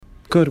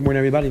Good morning,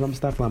 everybody. Hey, the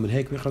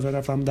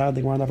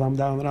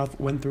Gemara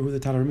went through who the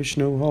Tana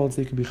Mishnah holds.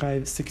 They could be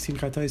chayiv 16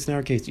 chatos in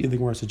our case. Either the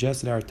Gemara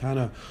suggested our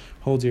Tana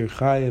holds your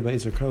chayiv by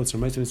Isra Kolos or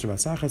Meitzah Mr.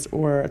 Vasachas,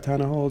 or a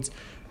Tana holds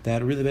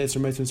that really by Isra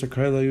Meitzah Mr.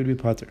 Kolos you would be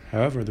potter.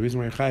 However, the reason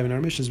why you're chayiv in our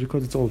Mishnah is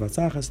because it's all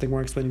Vasachas. The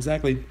Gemara explained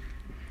exactly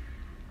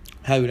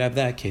how you would have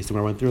that case. The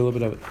Gemara went through a little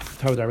bit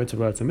of how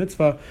the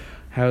mitzvah,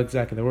 how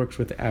exactly that works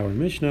with our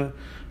Mishnah.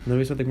 And then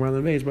we saw the Gemara on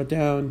the base brought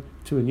down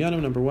two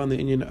inyanim. Number one, the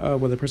inyan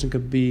of whether the person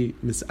could be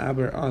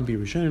misaber on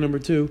Birushanim. Number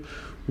two,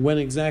 when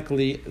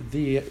exactly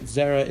the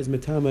zera is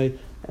metame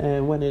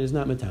and when it is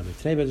not metame.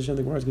 Today, Be'ez Hashem,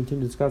 the Gemara is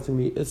continuing discussing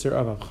the Isser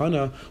of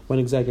Avchana, when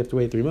exactly you have to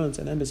wait 3 months.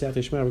 And then B'Siyat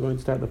Yishma, we're going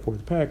to start the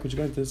fourth parak, which is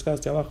going to discuss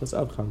the halachas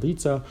of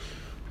chalitza.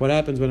 What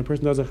happens when a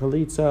person does a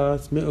chalitza?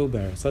 It's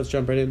me'uber. So let's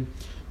jump right in.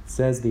 It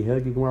says the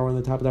Hilgi Gemara on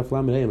the top of that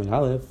Flam and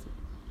Aleph.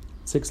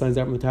 6 lines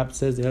out from the top, it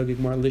says the Hilgi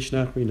Gemara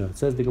Lishnach Rina. It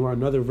says the Gemara,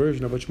 another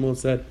version of what Shmuel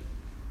said.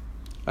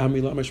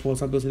 Amri Lamar Shmuel,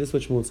 some people say this is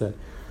what Shmuel said.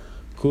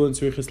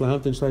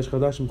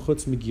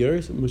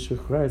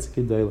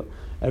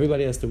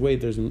 Everybody has to wait.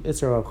 There's an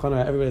Isra of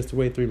Chana. Everybody has to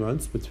wait 3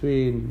 months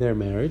between their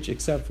marriage,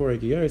 except for a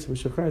Giyaris.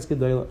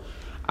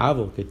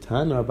 Avol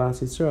Ketana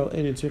Bas Yisrael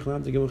and in Tzrich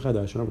Lam to give a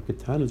Chadash. Remember,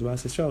 Ketana is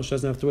Bas Yisrael. She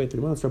doesn't have to wait 3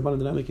 months. Rabbanan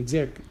did not make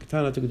Exer.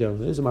 Ketana took it down.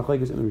 There's a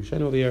machlekes in the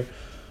Rishonim over here.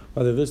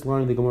 Whether this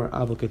line of the Gemara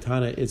Avol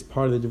Ketana is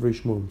part of the Divrei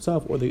Shmuel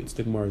himself, or it's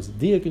the Gemara's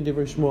diak in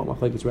Divrei Shmuel.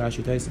 Machlekes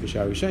Rashi Taisa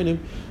B'Shar Rishonim.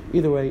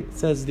 Either way, it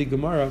says the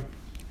Gemara.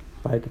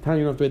 By Katana,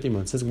 you don't have to wait 3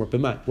 months. It says more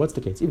b'mai. What's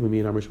the case? Even me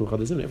and Amr Shmuel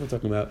Chadazim. If we're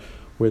talking about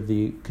where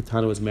the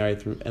Katana was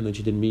married through, and then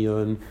she did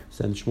miyun,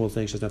 and Shmuel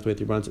saying she doesn't have to wait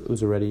 3 months. It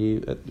was already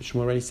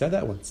Shmuel already said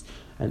that once.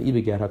 And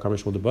Ibigat Hakam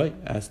Shmuel Debay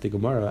asked the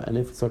Gemara, and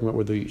if it's talking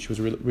about where she was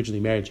originally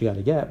married, she got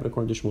a get, but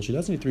according to Shmuel, she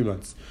doesn't need 3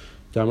 months.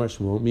 Damar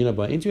Shmuel Mina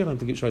Ba Intu Yacham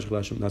to get Shlosh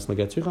Chadashim. That's my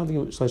get. Yacham to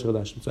get Shlosh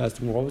Chadashim. So asked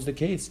him, what was the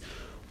case?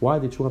 Why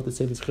did Shmuel have to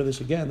say this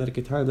chiddush again that a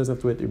Ketana doesn't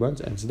have to wait 3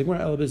 months? And so the Gemara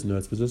Elabis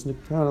nuts, but this is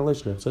Ketana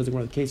Lishna. So the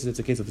Gemara the case is it's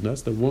a case of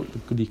nuts. The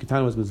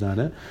Ketana was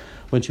Mazana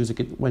while she was a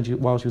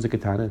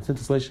Ketana, and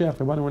since it's Leishach,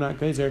 the one we're not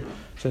geyser,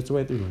 she has to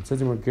wait 3 months. Says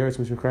the Gemara Geras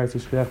Mishachrais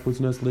Mishach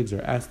Putznos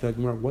Ligzer. Asked the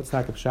Gemara, what's the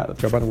type of shot that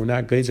the Rabbanan were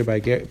not geyser by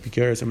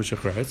Geras and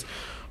Mishachrais?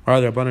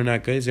 Are the Rabbanan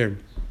not geyser?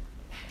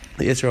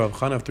 The Yisrael of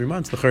Chana of 3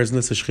 months, the Chur is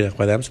Nisa Shchiach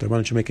by them, so the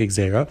Rabbanan should make a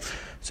Gzera.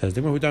 Says the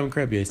Gemara, who died in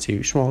Rabbi Yisrael?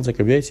 Shmuel holds like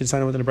Rabbi Yisrael,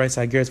 sign within a bright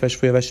side, Geras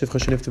Veshfuya Veshivcha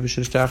Shenifta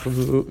V'Shinishtachu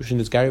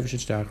V'Shinishgari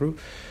V'Shinishtachu.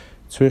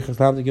 Tzurich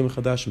Islam to give a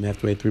Chadash, and they have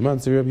to wait 3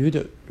 months. Rabbi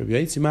Yehuda, Rabbi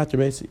Yisrael, Mat,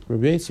 Rabbi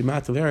Yisrael,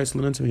 Mat, Leris,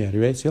 Lenantum, Rabbi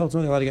Yisrael holds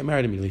no, they're allowed to get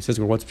married immediately. He says,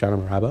 what's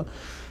Pshanam Rabba?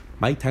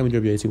 My time with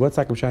Rabbi Yisrael, what's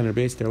like Pshanam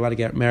Rabbi Yisrael? They're allowed to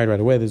get married right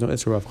away. There's no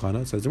Isra of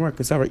Chana. Says the Gemara,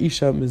 Kasavar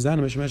Isha Mizana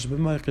Meshmesh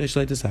B'Mayach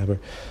Leishleit Saber.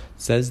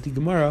 Says the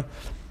Gemara.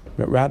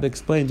 Rabbi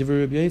explained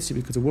Rabbi Yisrael,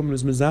 because a woman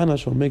is mizana,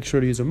 she'll make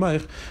sure to use a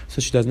maich, so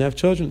she doesn't have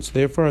children. So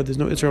therefore, there's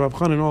no Isra of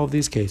Chana in all of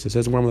these cases. It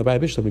says the Gemara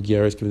Bishlam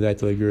Geras given that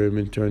to the Guru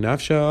Mintur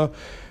Nafsha.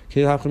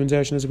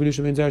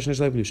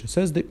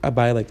 Says the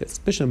Abai like this.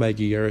 Bishlam by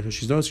Geras,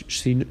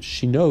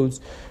 she knows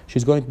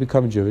she's going to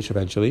become Jewish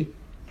eventually.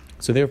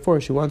 So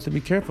therefore, she wants to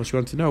be careful. She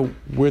wants to know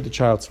where the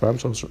child's from.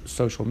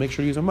 So she'll make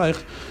sure to use a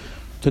maich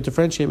to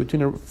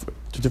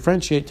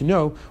differentiate to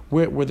know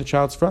where the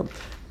child's from.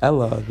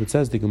 Ella, it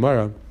says the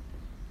Gemara.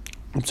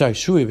 I'm sorry,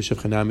 Shui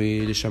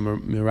v'shivchanami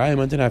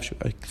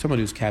mirayim, someone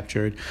who's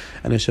captured,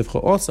 and a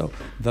shivcha also,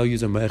 they'll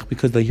use a meich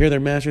because they hear their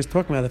masters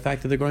talking about the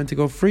fact that they're going to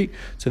go free.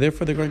 So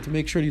therefore, they're going to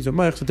make sure to use a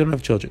meich so they don't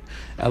have children.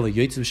 But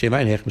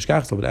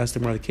ask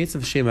them the case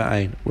of shema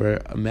ayin,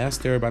 where a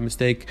master by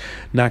mistake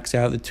knocks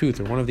out the tooth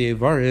or one of the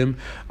avarim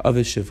of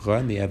a shivcha,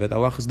 and the evet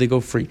Allah they go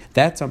free.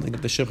 That's something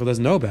that the shivcha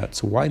doesn't know about.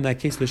 So why in that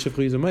case the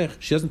shivcha use a meich?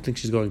 She doesn't think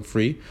she's going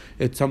free.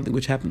 It's something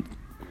which happened.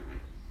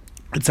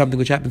 It's something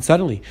which happened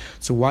suddenly.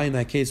 So why in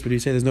that case would you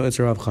say there's no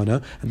Isra of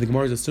Chana? And the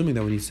Gemara is assuming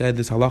that when he said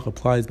this halach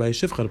applies by a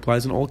shivcha, it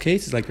applies in all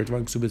cases, like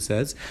Ritvan Ksubit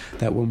says,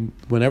 that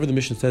whenever the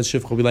mission says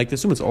shivcha, we like to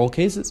assume it's all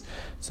cases.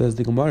 Says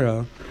the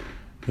Gemara,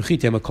 maybe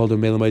you'll tell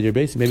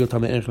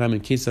me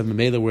in case of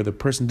Mamela where the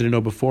person didn't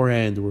know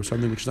beforehand or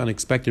something which is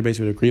unexpected,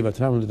 basically would agree about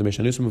the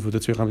mission. Rabbi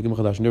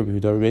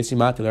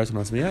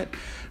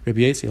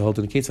Yisrael holds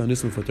in the case of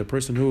Anusum the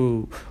person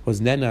who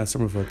was Nena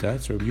Summerfoot.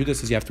 So Rabbi Yehuda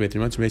says you have to wait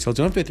 3 months. Rabbi Yisrael you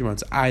don't have to wait 3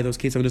 months. Those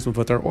cases of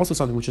Anusum are also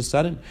something which is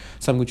sudden,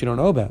 something which you don't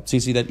know about. So you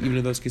see that even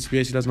in those cases,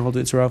 Rabbi Yisrael doesn't hold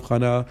the Isra of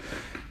Chana.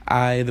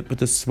 But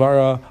the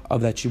svara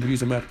of that she would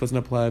use a map doesn't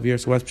apply over here.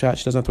 So what's pshat?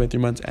 She doesn't have to wait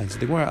 3 months. And so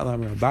the Gemara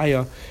Alam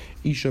Rabaya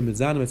Isha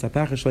Mizana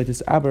Mitzapach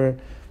Shleitis Aber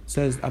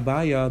says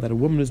Abaya that a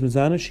woman who's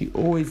Mizana, she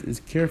always is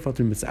careful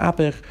to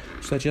Mitzapach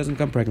so that she doesn't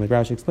become pregnant.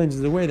 Like Rashi explains,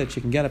 is a way that she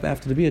can get up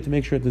after the bia to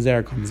make sure that the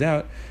zera comes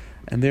out,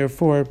 and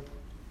therefore,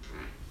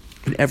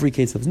 in every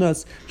case of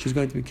nuts, she's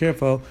going to be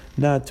careful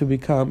not to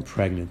become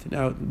pregnant.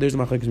 Now, there's a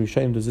machlekes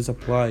mishaim. Does this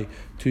apply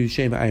to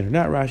shema ayin or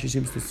not?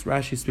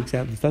 Rashi speaks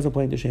out. This does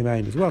apply to shema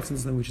ayin as well.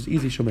 Since which is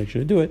easy, she'll make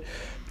sure to do it.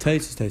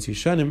 Taisus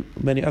Yishanim.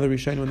 Many other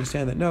Rishonim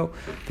understand that no,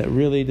 that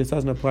really this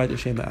doesn't apply to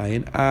shema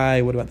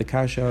ayin. What about the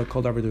kasha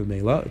called over to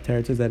Mela?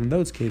 Teretz says that in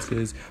those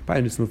cases,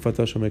 by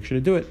Nismufata, she'll make sure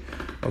to do it.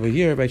 Over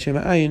here, by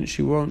shema ayin,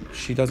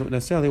 she doesn't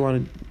necessarily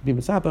want to be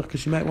misapach because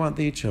she might want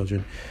to eat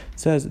children. It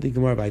says the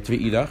Gemara by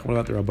Tvi Idach. What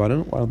about the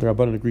Rabbanon?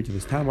 Rabbanan agree to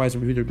this. Time wise,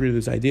 Rabbi Yehuda agree to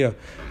this idea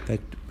that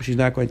she's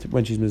not going to,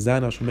 when she's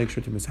mizana, she'll make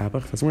sure to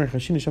mishapach. That's where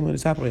Chashin Hashem le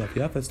nisapach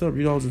yaf. That's still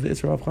Rabbi Yehuda holds the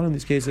Isra of Chana in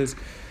these cases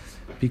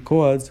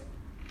because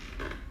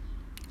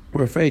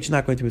we're afraid she's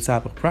not going to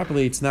mishapach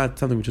properly. It's not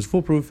something which is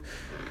foolproof,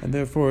 and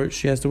therefore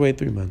she has to wait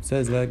 3 months.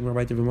 Says the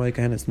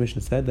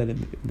Mishnah said that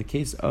in the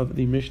case of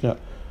the Mishnah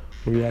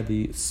where you had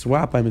the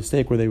swap by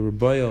mistake, where they were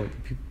boiled,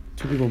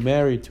 two people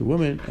married to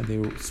women and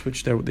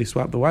they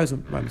swapped the wives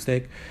by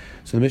mistake.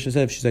 So the Mishnah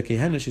said if she's a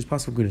Kehenna, she's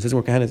possible Kuna. It says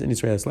where Kehenna is in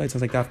Israel. It sounds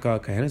like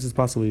Dafka Kehenna is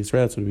possible in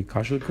Israel, so it would be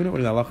Kasher Kuna.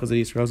 When the Allah is in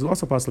Israel, is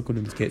also possible Kuna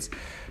in this case.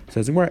 It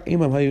says where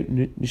Imam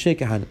Hayu Nishei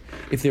Kehenna.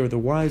 If they were the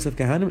wives of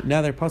Kehenna,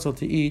 now they're possible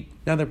to eat.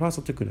 Now they're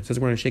possible to Kuna. It says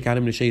where Nishei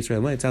Kehenna Nishei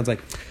Israel. It sounds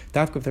like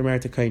Dafka if they're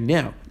married to Kain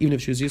now, even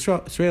if she was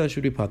Israel, she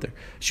would be Pater.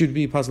 She would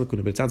be possible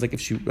Kuna. But it sounds like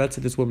if let's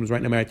say this woman was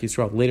right now married to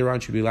Israel, later on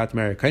she'd be allowed to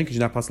marry Kain because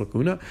she's not possible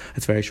Kuna.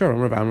 That's very sure.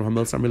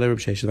 This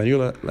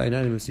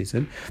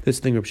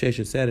thing Rav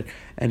Sheshet said,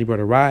 and he brought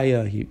a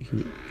raya.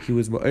 He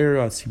was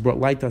he brought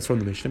light to us from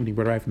the Mishnah, and he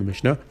brought a raya from the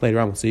Mishnah. Later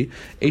on, we'll see.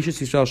 Eishes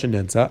Yisrael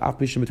shenensa, af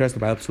b'shem b'teres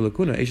l'bayil p'sul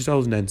kuna. Eishes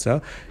Yisrael is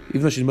nensa,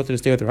 even though she's mutter to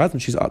stay with her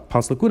husband, she's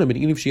pasul kuna.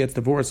 Meaning, even if she gets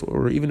divorced,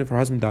 or even if her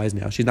husband dies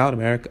now, she's not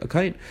a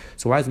kain.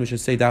 So why does the Mishnah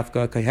say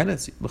dafka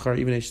kaihenes?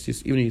 Even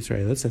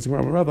Yisrael says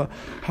Rava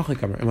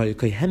hachikamer. Am I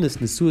kaihenes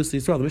nesuas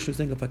Yisrael? The Mishnah is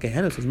saying if a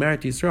kaihenes was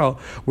married to Yisrael,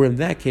 where in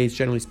that case,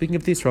 generally speaking,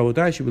 if the Yisrael will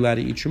die, she will be allowed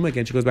to eat truma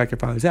again. She goes back to her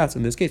father's house.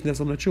 In this case, now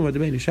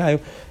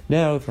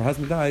if her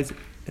husband dies,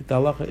 the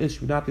halacha is she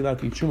would not be allowed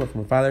to eat truma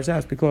from her father's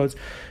house because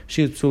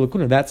she is psula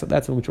kuna. That's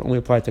something which only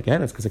applies to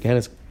Kehenes, because the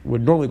Kehenes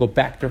would normally go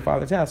back to her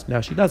father's house.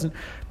 Now she doesn't.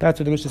 That's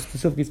what the Mishnah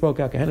specifically spoke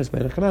out. Kehenes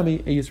ben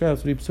Chanami, Yisrael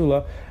should be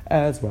psula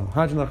as well.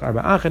 Hajnach arba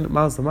achen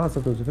malsa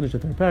to finish the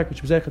third parak,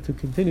 which was to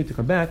continue to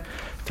come back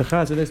to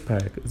chaz of this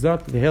parak.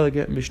 Zot the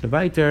Heilige Mishnah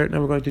Vayter.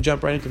 Now we're going to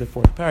jump right into the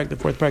fourth parak. The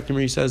fourth parak,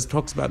 Gemara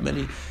talks about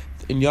many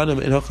in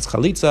Yanim in Hilchos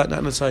Chalitza,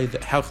 not necessarily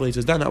how Chalitza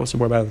is done. That was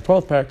more about the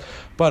 12th parak,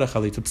 but a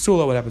Chalitza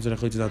Psula, what happens when a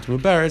Chalitza is done to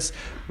Mubaris,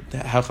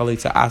 how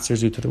Chalitza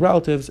answers due to the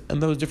relatives,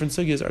 and those different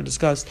sugyas are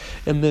discussed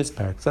in this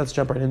parak. So let's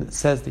jump right in. It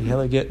says the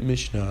Heilige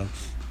Mishnah.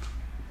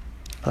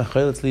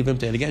 Let's leave him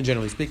to, and again,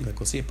 generally speaking, like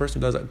we'll see, a person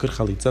who does a good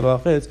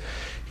Chalitza,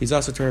 he's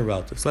also to her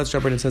relatives. So let's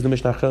jump right in. It says the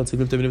Mishnah, let's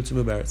leave him to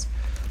Mubaris.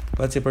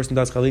 Let's say a person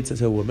does chalitza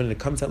to a woman, and it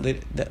comes out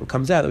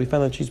that we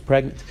find out she's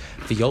pregnant.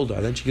 The Yolda,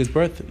 then she gives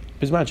birth.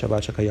 If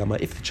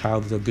the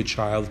child is a good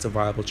child, it's a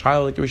viable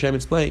child, like the Rishonim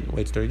explained,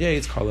 waits 30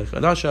 days, or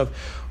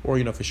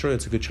for sure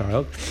it's a good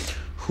child.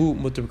 Who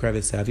mutar b'krayv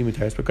savi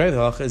mutaris b'krayv. The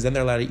halacha is then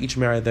they're allowed to each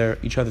marry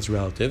each other's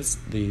relatives.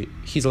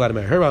 He's allowed to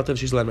marry her relatives,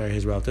 she's allowed to marry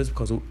his relatives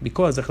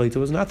because the chalitza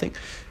was nothing,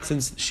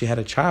 since she had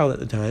a child at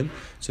the time.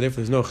 So therefore,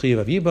 there's no chiyuv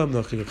of yibam,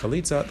 no chiyuv of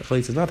chalitza. The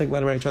chalitza is nothing. Allowed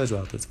to marry each other's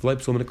relatives.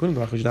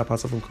 She's not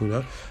possible from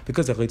kuna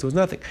because the chalitza was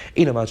nothing.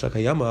 If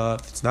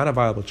it's not a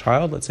viable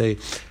child, let's say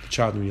the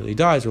child really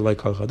dies, or like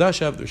kol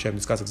chadashav, the Rishonim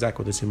discuss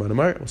exactly what this siman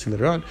amar. We'll see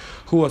later on.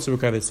 Who also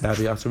b'krayv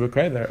savi, also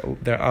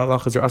b'krayv. Their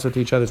halachas are also to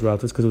each other's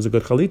relatives because it was a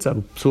good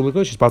chalitza.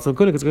 She's possible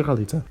kuna. It's a good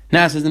chalitza.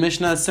 Now says the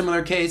Mishnah, a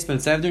similar case, but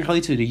instead of doing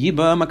chalitza, the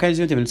yiba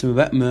makayzut even to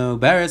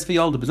mubaris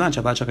v'yolda b'zman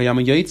shabbat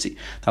shakayama yoyitzi.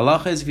 The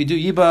halacha is if you do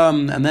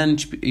yiba and then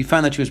you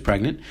find that she was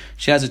pregnant,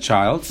 she has a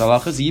child. So the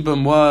halacha is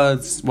yibam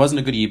wasn't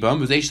a good yibam.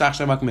 It was eish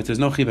tachshar makmit. There's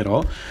no chiv at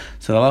all.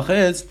 So the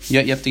halacha is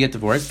you have to get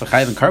divorced.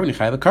 V'chayiv and carbon, you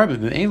chayiv a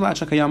carbon.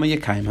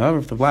 However,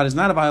 if the blood is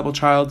not a viable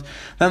child,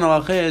 then the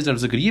halacha is there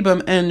was a good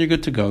yibam and you're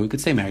good to go. You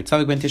could stay married.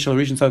 Tzavik ben tishal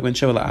rishon, tzavik ben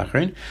sheva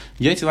la'achrin.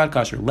 Yoyitzi lad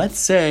kasher. Let's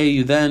say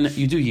you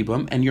do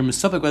yibam and you're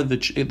misufik whether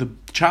the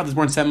child is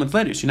born 7 months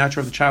later. So you're not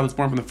sure if the child was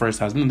born from the first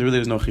husband and there really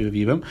is no chiv of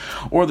yibam,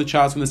 or the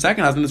child's from the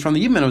second husband is from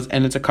the yibam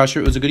and it's a kasher.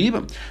 It was a good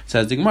yibam.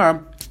 Says the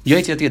Gemara.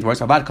 Yoyitzi have to get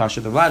divorced. Abad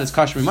kasher. The lad is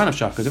kasher miman of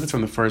shach, because if it's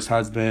from the first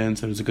husband,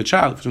 so it was a good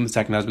child. If it's from the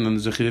second husband, then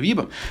there's a chiv of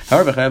yibam.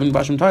 However, chayav and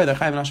bashim tali, they're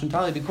chayav and ashim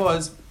tali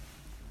because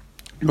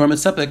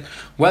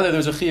whether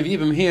there's a chiyuv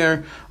yibam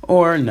here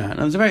or not.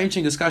 Now, there's a very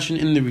interesting discussion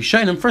in the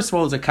Rishonim. First of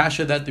all, there's a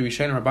kasha that the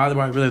Rishonim are bothered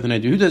by, really the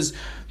Neder Yehuda's.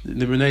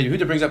 The Neder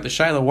Yehuda brings up the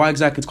shaila why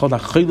exactly it's called a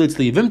chalitz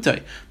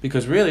liyivimtei,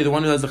 because really the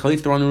one who does the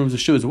chalitz, the one who removes the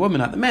shoe, is a woman,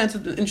 not the man. It's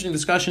an interesting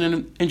discussion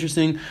and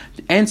interesting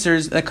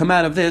answers that come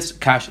out of this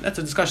kasha. That's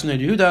a discussion in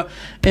Neder Yehuda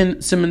in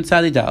Siman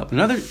Tzadi Dal. But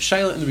another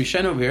shaila in the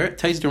Rishonim over here,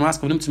 Tais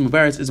Dermask of Nimtzu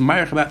Mubaris, is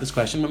marich about this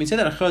question. When we say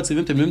that a chalitz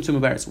liyivimtei Nimtzu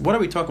Mubaris, what are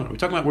we talking about? Are we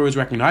talking about where it was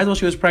recognizable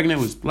she was pregnant,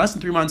 it was less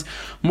than 3 months,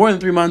 more than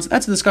 3 months?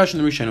 That's a discussion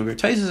in the Rishonim over here.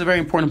 Tais is a very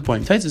important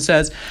point. Tais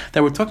says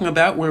that we're talking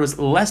about where it was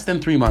less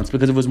than 3 months,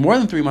 because if it was more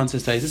than 3 months,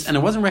 says Tais, and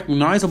it wasn't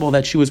recognizable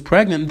that she was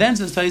pregnant, then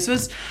says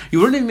Tais, you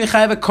wouldn't even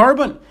have a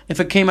carbon if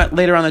it came out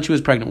later on that she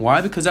was pregnant.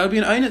 Why? Because that would be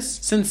an einus,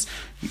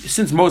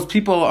 since most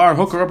people are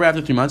hooker over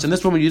after 3 months, and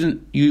this woman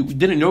you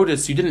didn't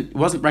notice, it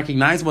wasn't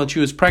recognizable that she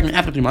was pregnant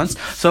after 3 months.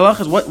 So Allah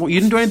is what you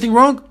didn't do anything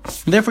wrong,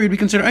 therefore you'd be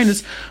considered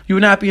einus. You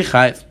would not be a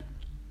chayiv.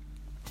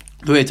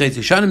 The way Tzitz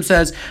Yishanim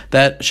says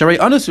that Sharei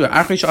Anasu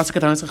Achri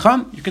Shasakatanas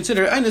Chacham, you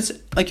consider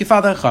Einus like your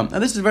father Chacham. Now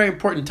this is very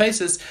important.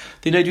 Taisus,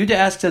 the Neder Yehuda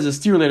asks as a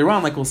steer later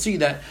on, like we'll see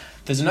that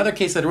There's another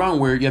case later on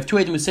where you have two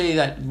Eidim who say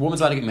that a woman's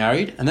allowed to get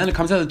married, and then it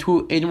comes out that the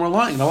two Eidim were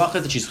lying. The halacha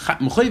is that she's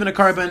mechuyev in a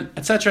carbon,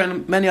 etc.,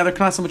 and many other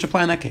knasim which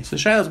apply in that case. So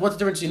the shaila is what's the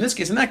difference between this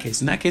case and that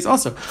case? In that case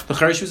also, the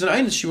Charish was an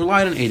Eidim, she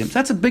relied on Eidim. So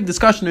that's a big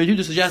discussion. They do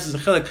to suggest there's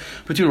a chilek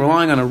between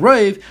relying on a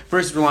Rav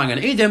versus relying on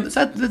Eidim.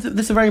 So this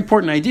is a very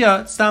important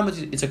idea. It's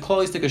a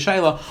kloistic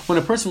shaila. When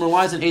a person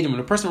relies on Eidim, when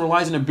a person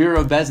relies on a beer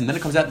of Bezin, then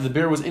it comes out that the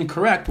beer was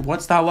incorrect.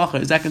 What's the halacha?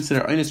 Is that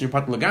considered Einis in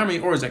your Patul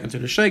Lagami, or is that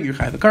considered Sheg, your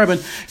Chai the carbon?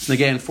 And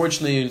again,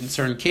 unfortunately, in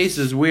certain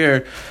cases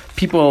where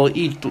people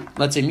eat,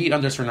 let's say, meat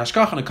under a certain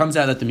hashkach, and it comes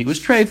out that the meat was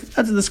treif,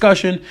 that's a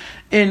discussion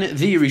in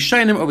the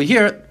Rishonim over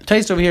here,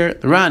 taste over here,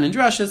 the Ran and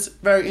Drashas,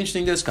 very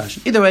interesting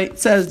discussion. Either way, it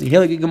says the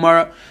Hilagi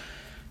Gemara,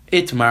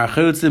 Itmar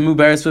Chalitza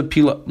Mubaris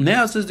Pila.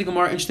 Now says the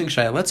Gemara, interesting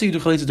shayla. Let's say you do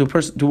chalitza to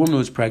a woman who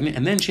was pregnant,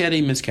 and then she had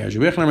a miscarriage.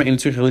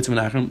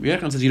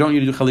 Yechon says you don't need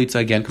to do chalitza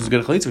again because it's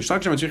good chalitza.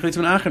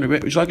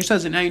 Rishlakish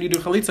says now you need to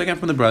do chalitza again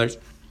from the brothers.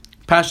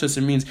 Pashas,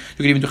 it means you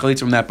could even do chalitza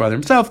from that brother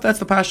himself. That's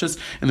the Pashas.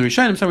 And the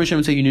Rishonim, some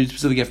Rishonim say you need to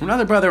specifically get from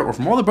another brother or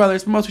from all the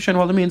brothers. But most Rishonim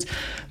hold it means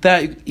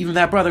that even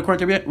that brother,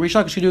 according to Rish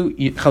Lakish, should do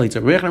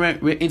chalitza.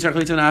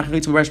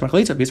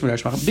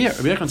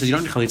 Rechon says you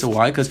don't need chalitza.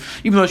 Why? Because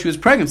even though she was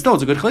pregnant, still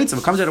it's a good chalitza. If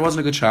it comes out it wasn't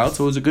a good child,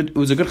 so it was a good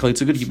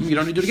chalitza, good yibum. You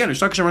don't need to do it again. Rish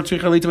Lakish says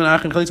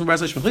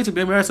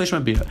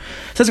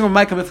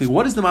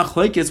what is the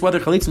machlekes whether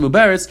chalitza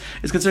mubaris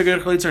is considered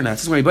good chalitza or not?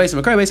 This is where you buy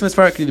some akar,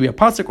 buy can either be a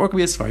pasuk or can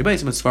be a sfar. You buy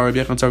some sfar.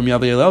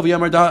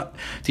 The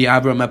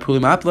Abra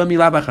Mapulim Apla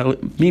Mila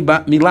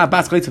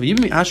Bas Chalitza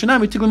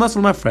Hashanami Tigli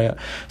Muslim Mafreya.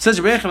 Says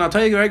Rebecca, and I'll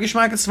tell you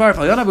Regishmak Svar.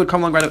 Falyana would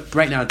come along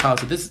right now and tell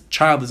us that this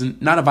child is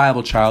not a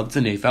viable child, it's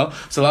a Nefel.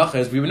 So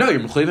as we would know, you're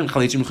Mechuyev and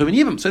Chalitza Mechuyev and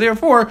Yibam. So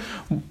therefore,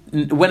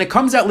 when it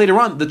comes out later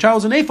on, the child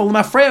was a Nefel,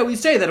 Mafreya, we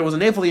say that it was a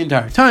Nefel the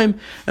entire time,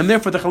 and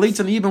therefore the Chalitza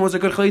and the Yibam was a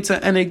good Chalitza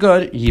and a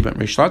good Yibam.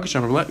 Rish Lakish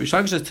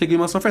says Tigli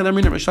Muslim Mafreya. Let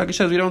me know. Rish Lakish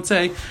says we don't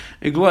say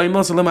Igloi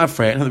Muslim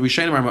Mafreya. And the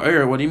Rishonim are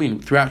Ma'ir. What do you mean?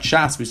 Throughout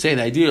Shas, we say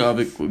the idea of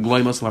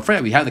Gloi Muslim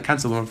Afreya. We have the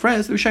concept of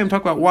Afreya. So the Rishonim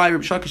talk about why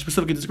Rabbi Shlakish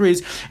specifically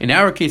disagrees. In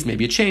our case,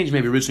 maybe it changed.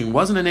 Maybe originally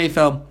wasn't an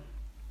Eiffel,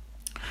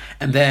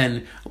 and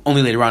then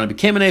only later on it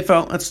became an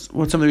Eiffel. That's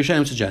what some of the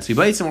Rishonim suggest.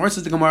 Yibaisim, or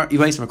says the Gemara,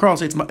 Yibaisim Akral,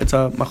 say it's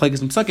a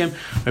machlekes and psukim.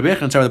 Rabbi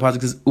Yechon, the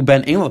pasuk says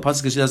Uben Eila. The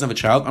pasuk says she doesn't have a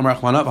child. Amar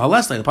Achlana,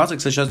 Halesle. The pasuk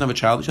says she doesn't have a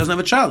child. She doesn't have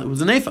a child. It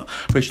was an Eiffel.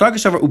 Rabbi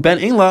Shlakish over Uben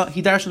Eila.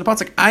 He dashed in the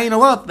pasuk Ayin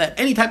Allah that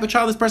any type of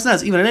child this person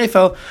has, even an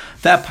Eiffel,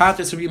 that path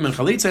is to be min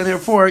chalitza, and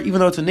therefore, even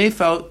though it's an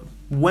Eiffel,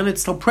 when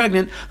it's still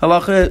pregnant,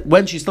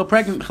 when she's still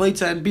pregnant,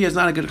 chalitza and bia is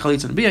not a good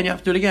chalitza and bia, and you have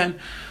to do it again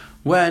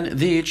when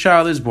the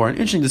child is born.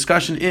 Interesting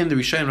discussion in the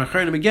Rishonim and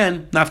Acharonim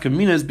again. Nafka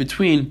minas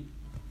between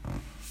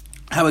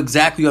how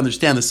exactly you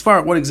understand the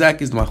Sfar, what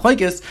exactly is the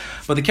Machlekes.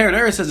 But the Karen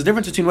Era says the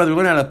difference between whether we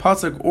learn out of the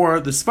Pasuk or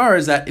the Sfar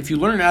is that if you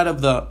learn out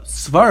of the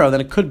Svara,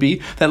 then it could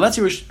be that let's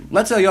say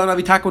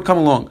Eliyahu Avitaka would come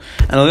along,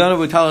 and Eliyahu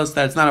would tell us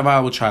that it's not a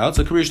viable child.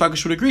 So Rish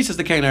Lakish would agree, says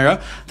the Karen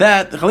Era,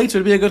 that the Chalitza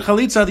would be a good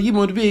Chalitza, the Yibum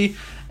would be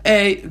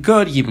a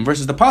good yibum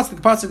versus the pasuk.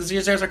 The pasuk is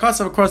Yisrael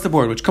Sarkasav across the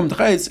board, which comes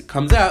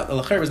out. The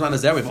lacher is not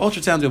as that. We have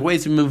ultrasounds. We have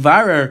ways to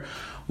mevarer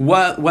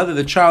whether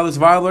the child is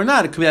viable or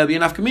not. It could be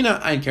an afkamina,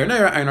 ayin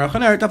kernera, ayin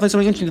archaner. Definitely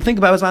something interesting to think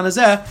about as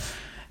manazeh,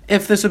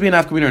 if this would be an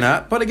afkamina or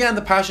not. But again,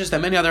 the pashas that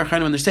many other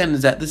Chaim understand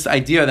is that this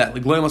idea that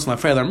Gloy Muslim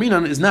Afreil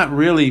Arminan is not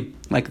really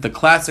like the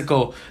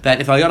classical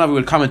that if Eliyahu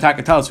would come and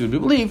tell us, we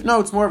would believe. No,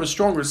 it's more of a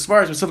stronger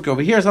svar specific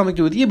over here, something to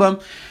do with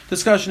Yibam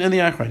discussion in the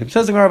Achronim.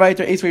 Says the Gemara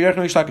Vayter, Eisver Yerchem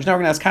Rishlakish. Now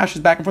we're going to ask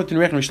Kashas back and forth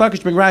between Yerchem Rishlakish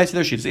to bring rise to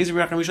their sheets. Eisver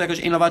Yerchem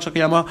Rishlakish, Ein Avat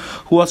Shakiyama,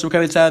 who also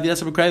recovered Sav,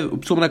 Yes, recovered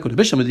Upsum Nakud.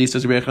 Bisham, the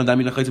says Yerchem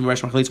Damin Chalitzim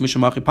Rash Chalitzim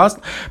Mishamachi Pasl.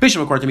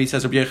 Bisham, according to me,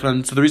 says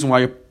Yerchem. So the reason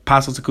why you're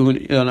Pasl to Kun,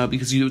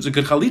 because it's a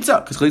good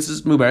Chalitza, because Chalitza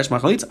is Mubarish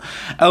Machalitza.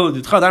 Oh,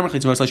 the Chadar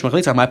Machalitza Slash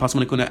Machalitza. My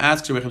Pasl Kuna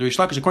asks Yerchem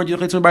Rishlakish, according to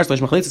the Chalitza Mubarish Slash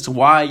Machalitza. So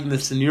why in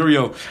this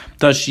scenario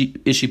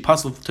is she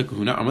Pasl to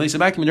Kuna? I'm really saying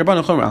back to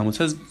Midrabanu Chomer Almud.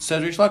 Says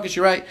Rish Lakish,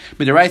 you're right.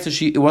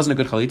 Midrabanu, it wasn't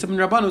a good Chalitza.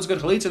 Midrabanu was a good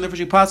Chalitza, and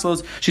therefore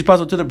she's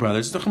puzzled to the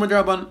brothers. It's the Chumar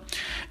Draban.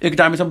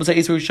 Some people say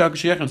Eisver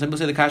Rishlakish, some people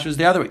say the Kasha is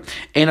the other way.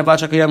 Ein Avat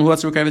Shakiyam, who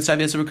wants to recover Sav,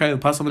 Yes, recover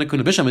Pasl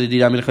Kuna Bisham, the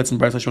Didamin Chalitzim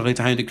Bar Slash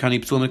Machalitza Hayin Kani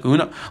Psul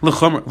Kuna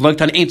L'Chomer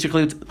L'Tan Ein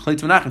Chalitza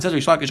Menachem. Says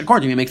Rish Lakish,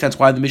 according to me, it makes sense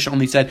why the Mishnah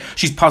only said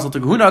she's puzzled to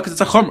Kahuna because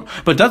it's a Chomer,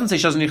 but it doesn't say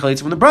she doesn't need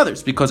Chalitza from the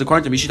brothers because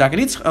according to me, she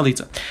needs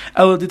Chalitza.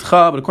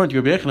 But according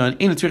to Rabbi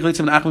Yechanan, Ein Tzrich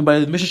Chalitza Menachem by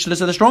the Mishnah should have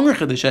said a stronger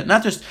Chiddush.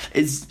 Not just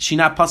is she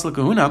not puzzled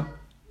Kahuna,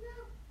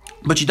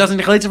 but she doesn't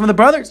need Chalitza from the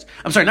brothers.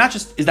 I'm sorry,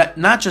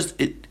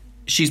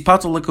 she's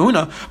pasul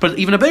lekahuna, but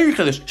even a bigger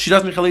chiddush, she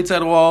doesn't need chalitza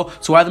at all.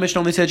 So why the Mishnah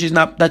only said she's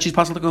pasul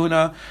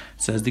lekahuna?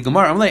 Says the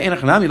Gemara, really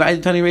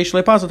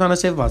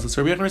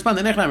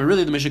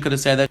the Mishnah could have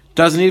said that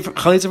doesn't need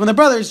chalitza from the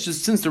brothers,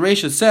 just since the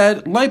Reisha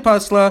said lay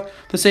pasla,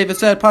 the Sefer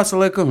said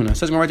pasul lekahuna.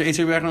 Says Gemara to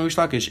Eisver Yerchem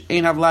Rishlakish,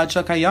 ein havlad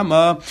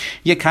shakayama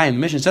yekayim.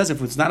 Mishnah says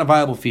if it's not a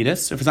viable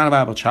fetus, if it's not a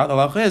viable child, the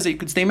halacha is that you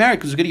could stay married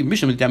because it's good.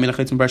 Mishnah damin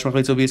chalitza b'rashma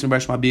chalitza v'yism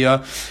b'rashma bia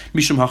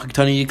mishum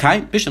hachktani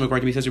yekayim. Mishnah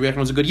according to me says Yerchem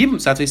was a good yibum,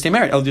 so that's why you stay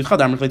married. El didcha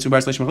dam chalitza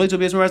b'rashma chalitza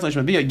v'yism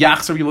b'rashma bia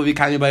yachser yibum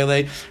v'yekayim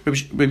b'ilei.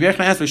 Rabbi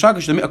Yerchem asked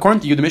Rishlakish, according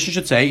to you, the Mishnah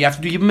should say you have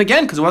to do yibum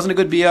again because it wasn't a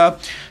good bia.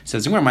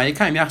 Says Gemara, my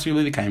yekayim yachser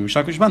yibum v'yekayim.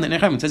 Rishlakish ban the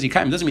nechem. It says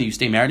yekayim doesn't mean you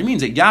stay married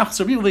married. It means that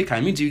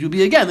Yach means you do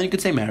be again, then you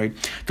could say married.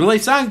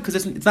 Because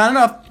it's not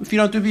enough if you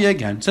don't do be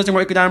again. It says in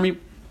Moed.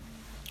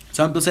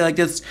 Some people say like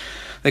this.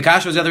 The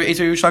kasha was the other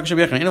Eitzer Yushlak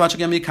Shabiyach. And watch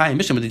again Yikayim.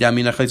 Misham the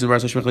Damina Chayz Bar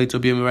Shmechlit to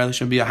be a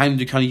relation be a Haim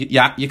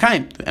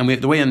Yikayim. And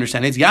the way I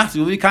understand it is Yach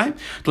to be Yikayim.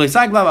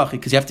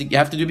 Because you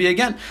have to do be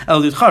again.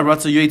 El Yitchar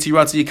Ratza Yitzi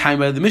Ratza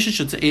Yikayim. The mission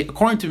should say,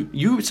 according to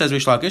you, it says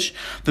Rish Lakish,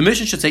 the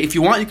mission should say if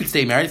you want you could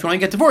stay married. If you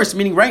want to get divorced,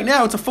 meaning right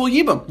now it's a full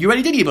yibum. You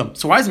already did yibum.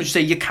 So why does the mission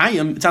say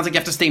Yikayim? It sounds like you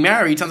have to stay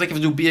married. It sounds like you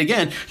have to do be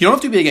again. You don't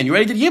have to be again. You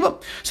already did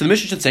yibum. So the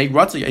mission should say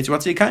Ratza Yitzi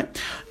Ratza Yikayim.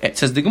 It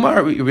says the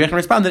Gemara. Rebbe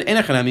responded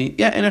Enechanami.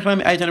 Yeah,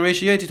 Enechanami. I Tanah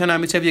Reish Yitzi Tanah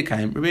Mitzev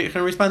Yikayim.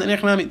 Rebbe responded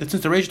that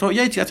since the Reish taught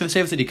Yotzi, that's what the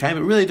Seva said Yikayim,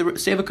 but really the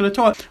Seva could have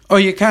taught or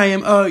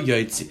Yikayim or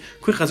Yotzi.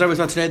 Quick Chazar was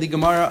not today the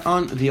Gemara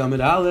on the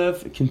Amid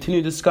Aleph.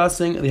 Continue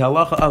discussing the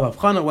halacha of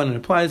Avchana, when it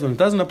applies, when it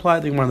doesn't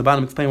apply. The Gemara on the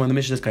bottom explain when the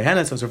mission is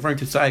Kayanis, so it's referring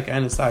to Sai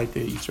Kayanis Sai to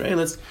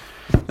Israelis.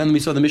 Then we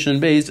saw the mission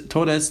in Beis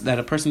taught us that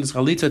a person is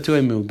Chalitza to a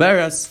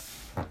Muberas.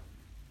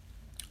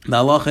 The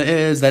halacha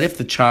is that if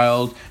the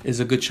child is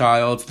a good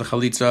child, the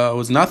chalitza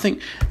was nothing,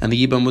 and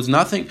the yibam was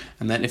nothing,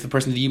 and then if the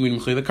person did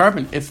yibam, the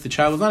carbon. If the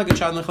child was not a good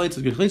child, then the chalitza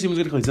was good. Chalitza was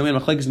good. Chalitza. Then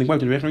machlekes in the Gemara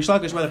to the Reish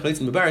Lakish, whether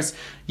chalitza mubaris,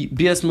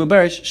 bias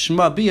mubaris,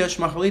 shema bia,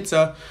 shema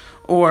chalitza,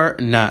 or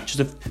not. Just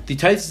the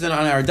taisis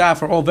on our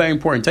daf are all very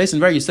important. Taisis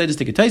very you say this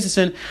take a taisis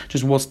in.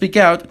 Just we'll speak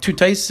out two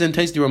taisis in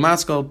taisis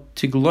Ramaskal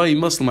Tigloi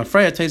Muslim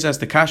Afreya taisis has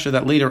the kasha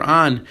that later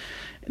on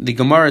the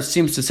Gemara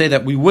seems to say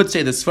that we would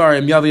say the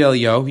Svarim Yavi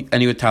Eliyo,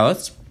 and he would tell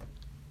us.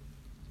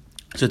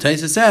 So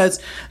Taisa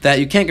says that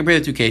you can't compare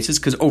the two cases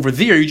because over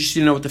there you just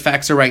need to know what the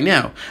facts are right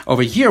now.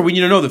 Over here we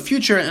need to know the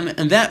future,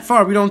 and that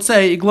far we don't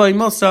say Igloi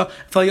Musa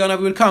if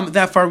Elionavi would come.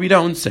 That far we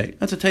don't say.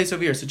 That's what Taisa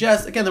over here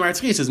suggests. Again, the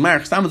Maritzchi says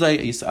Marich Stamazai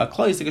is a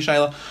Kloisik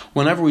Shaila.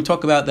 Whenever we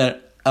talk about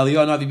that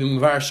Elionavi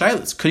b'Mavar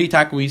Shailas,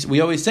 Kuritak,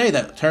 we always say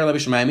that Terah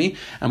Lebishmaimi,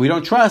 and we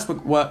don't trust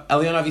what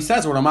Elionavi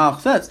says or what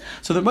Amalch says.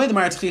 So the way the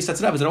Maritzchi sets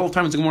it up is that all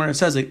times the Gemara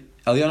says it.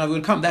 Elionavi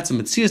would come. That's a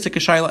Metzias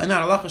Shayla, and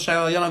not a Lacha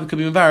Shayla. Elionavi could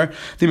be Mavar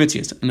the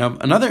Metzias. Now,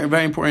 another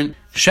very important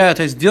Shayla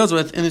Tais deals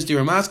with in this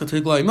Diramaska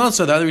to Igloi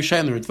Mosa, the other Shayla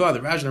and the Ritva,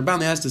 the Raj and Rabban,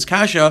 they asked this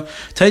Kasha,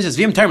 Tais says,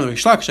 Vim Termel,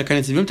 Rishlak,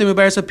 Shakanis, Vim Temu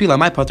Barasa Pila,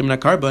 my Patim na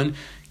Carbon,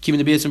 Kim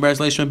the Bias and Baras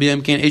Leishman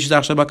BM Ken,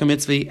 Eshizach Shabaka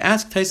Mitzvi,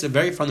 ask Tais a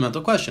very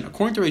fundamental question.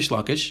 According to Rish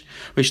Lakish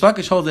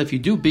holds that if you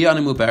do Biyan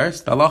and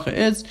Mubaris, the halacha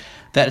is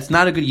that it's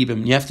not a good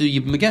Yibim. You have to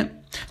do Yibim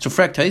again. So,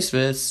 Frek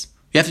Taisvis,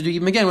 you have to do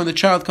Yibim again when the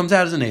child comes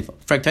out as a navel.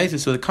 Frek Taisis,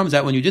 so it comes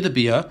out when you did the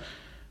biyah,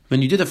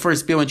 when you did the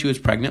first biyah when she was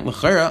pregnant,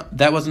 l'chera,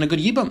 that wasn't a good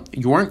yibam.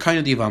 You weren't kind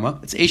of the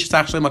yivama. It's eishes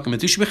actually makam.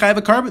 You should be chayav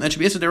a carbon. That should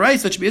be iser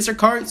derais. That should be iser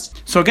cars.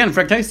 So again,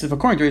 Frek Taisis, if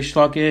according to Rish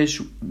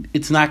Lakish,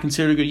 it's not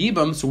considered a good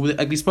yibam. So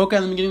like we spoke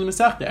at the beginning of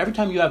the Masechta, every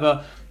time you have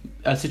a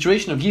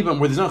situation of yibam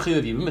where there's no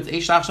chayav yibam, it's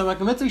eishes actually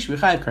makam. You should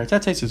be chayav cars.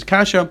 That Taisis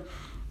kasha.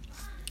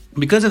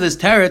 Because of this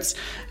teretz,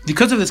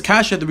 because of this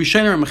kasha, the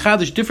Rishonim are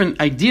mechadish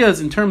different ideas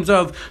in terms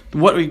of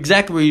what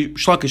exactly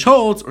Shlakish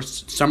holds, or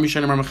some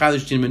Rishonim are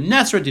mechadish dinim and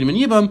Nesra, dinim and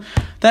Yibam.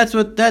 That's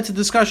a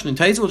discussion in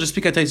Taisa. We'll just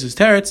speak at Taisa's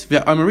teretz.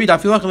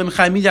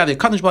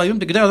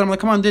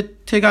 Come on,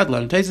 take out.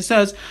 Taisa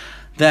says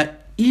that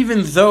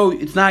even though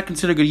it's not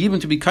considered good even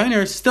to be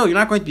kinder, still you're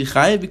not going to be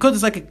chayiv because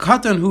it's like a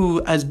katan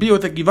who has beer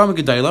with a givama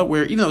gedayla,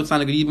 where even though it's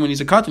not a good even when he's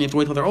a katan, you have to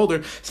wait till they're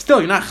older. Still,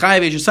 you're not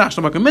chayiv eshesach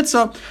shlomaka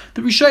mitzvah.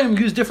 The Rishonim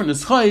use different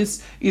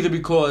neschais, either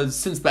because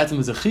since batim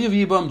is a chayiv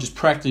yibam, just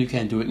practically you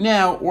can't do it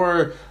now,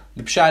 or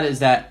the pshat is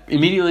that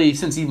immediately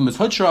since even is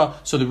hutra,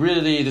 so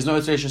there's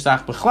no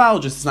eshesach b'chlal,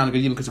 just it's not a good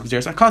even because of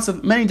zeres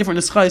akasav. Many different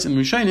neschais in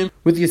Rishonim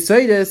with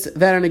yisaidis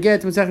that are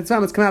neged to Masechet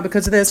Tzamos come out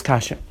because of this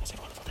kasha.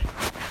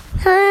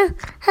 Have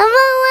a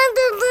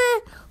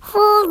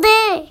wonderful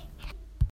day.